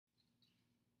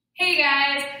Hey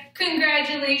guys,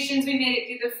 congratulations, we made it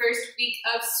through the first week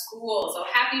of school. So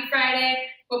happy Friday.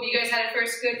 Hope you guys had a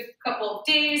first good couple of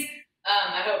days.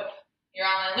 I hope your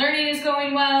online learning is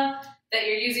going well, that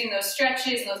you're using those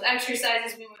stretches and those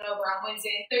exercises we went over on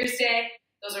Wednesday and Thursday.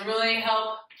 Those will really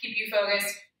help keep you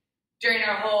focused during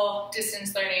our whole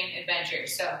distance learning adventure.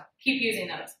 So keep using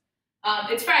those.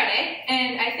 It's Friday,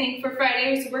 and I think for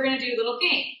Friday, we're gonna do a little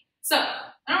game. So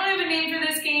I don't have a name for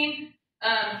this game.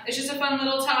 It's just a fun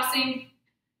little tossing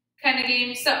kind of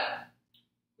game. So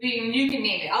you can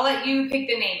name it. I'll let you pick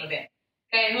the name of it.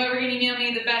 Okay, whoever can email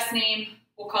me the best name,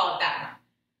 we'll call it that one.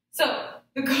 So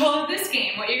the goal of this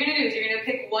game, what you're gonna do is you're gonna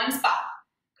pick one spot.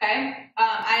 Okay, I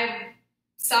have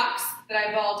socks that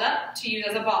I balled up to use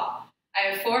as a ball.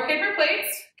 I have 4 paper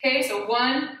plates. Okay, so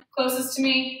 1 closest to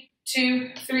me,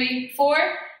 2, 3, 4,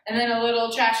 and then a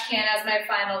little trash can as my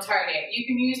final target. You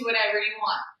can use whatever you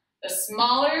want. The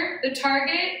smaller the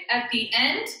target at the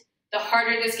end, the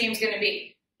harder this game's gonna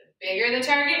be. The bigger the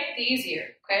target, the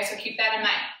easier, okay? So keep that in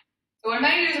mind. So what I'm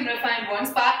gonna do is I'm gonna find one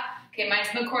spot. Okay, mine's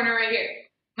in the corner right here.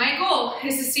 My goal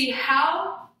is to see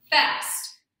how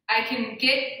fast I can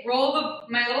roll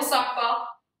my little sock ball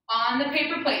on the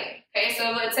paper plate. Okay,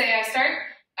 so let's say I start,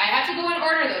 I have to go in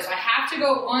order though, so I have to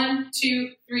go 1,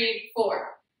 2, 3,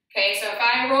 4. Okay, so if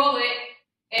I roll it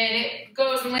and it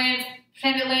goes and lands,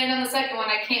 pretend it landed on the second one,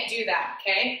 I can't do that,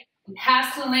 okay? It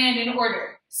has to land in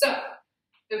order. So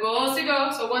the goal is to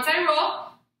go, so once I roll,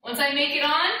 once I make it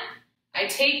on, I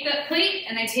take the plate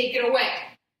and I take it away,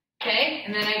 okay?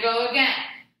 And then I go again.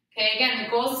 Okay, again, the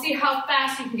goal is to see how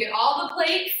fast you can get all the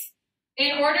plates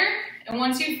in order, and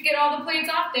once you get all the plates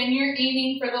off, then you're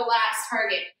aiming for the last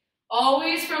target.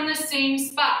 Always from the same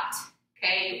spot,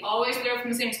 okay? You always throw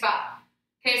from the same spot.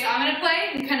 Okay, so I'm gonna play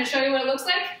and kind of show you what it looks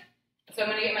like. So I'm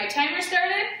gonna get my timer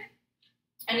started.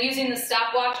 I'm using the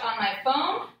stopwatch on my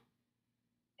phone.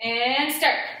 And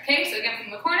start. Okay, so again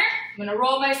from the corner, I'm gonna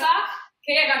roll my sock.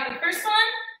 Okay, I got the first one.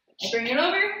 I bring it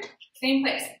over, same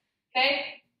place.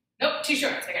 Okay, nope, too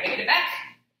short, so I gotta get it back.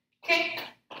 Okay,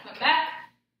 come back.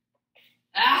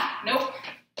 Ah, nope.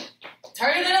 It's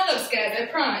harder than it looks, guys, I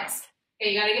promise.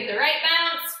 Okay, you gotta get the right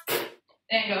bounce,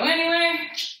 then go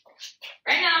anywhere.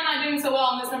 Right now I'm not doing so well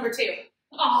on this number 2.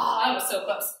 Oh, that was so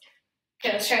close.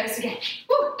 Okay, let's try this again.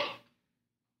 Woo.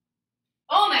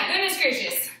 Oh my goodness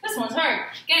gracious, this one's hard.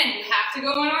 Again, you have to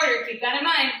go in order, keep that in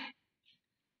mind.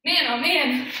 Man, oh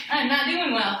man, I'm not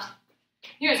doing well.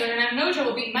 You guys are gonna have no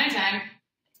trouble beating my time.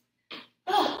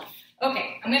 Oh,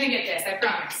 okay, I'm gonna get this, I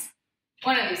promise.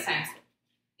 One of these times.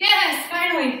 Yes,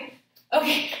 finally.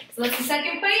 Okay, so that's the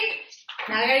second plate.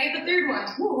 Now I gotta get the third one.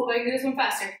 Ooh, hope I can do this one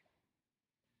faster.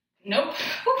 Nope.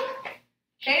 Woo.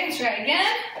 Okay, let's try it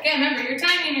again. Again, remember, you're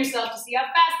timing yourself to see how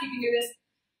fast you can do this.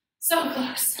 So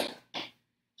close.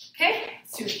 Okay,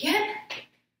 let's do it again.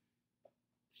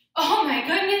 Oh my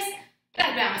goodness,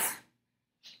 that bounce.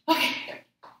 Okay,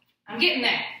 I'm getting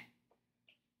there.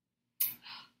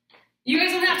 You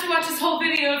guys don't have to watch this whole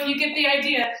video if you get the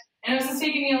idea. And this is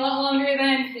taking me a lot longer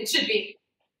than it should be.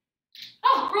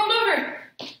 Oh, rolled over.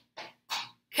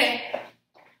 Okay.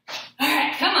 All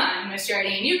right, come on, Miss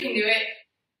Jardine, you can do it.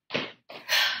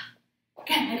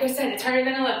 Again, like I said, it's harder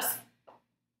than it looks.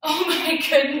 Oh my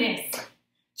goodness.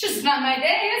 It's just not my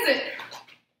day, is it?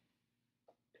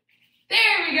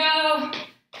 There we go.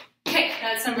 Okay,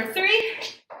 that's number 3.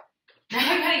 Now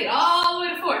I gotta get all the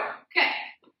way to 4. Okay.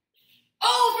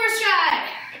 Oh, first try.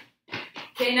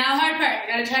 Okay, now hard part. I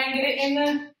gotta try and get it in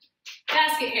the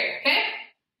basket here, okay?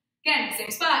 Again, same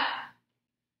spot.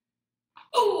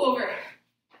 Oh, over.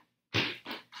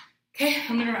 Okay,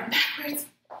 I'm gonna run backwards.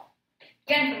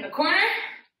 Again, from the corner.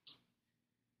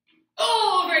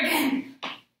 Oh, over again.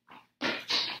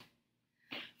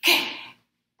 Okay.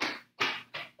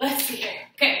 Let's see here.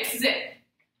 Okay, this is it.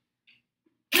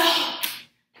 Oh.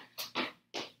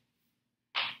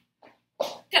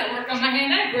 Gotta work on my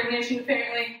hand-eye coordination,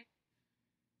 apparently.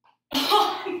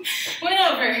 Oh, went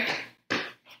over.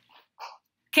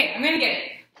 Okay, I'm gonna get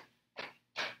it.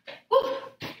 Woo.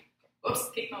 Whoops,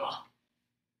 kicked my wall.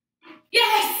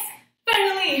 Yes!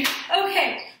 Finally!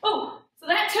 Okay. Oh, so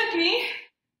that took me,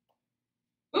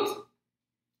 oops,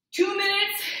 2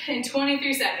 minutes and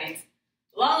 23 seconds.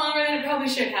 A lot longer than it probably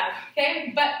should have,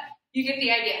 okay? But you get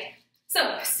the idea.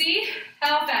 So, see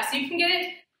how fast you can get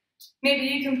it. Maybe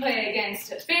you can play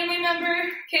against a family member,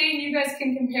 okay? And you guys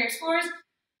can compare scores.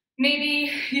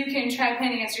 Maybe you can try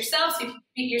playing against yourself so you can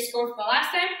beat your score from the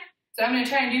last time. So I'm gonna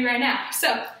try and do right now.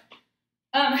 So,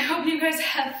 I hope you guys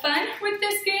have fun with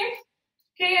this game.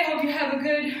 Okay, I hope you have a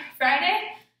good Friday,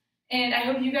 and I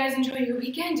hope you guys enjoy your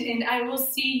weekend, and I will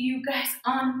see you guys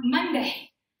on Monday.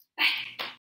 Bye.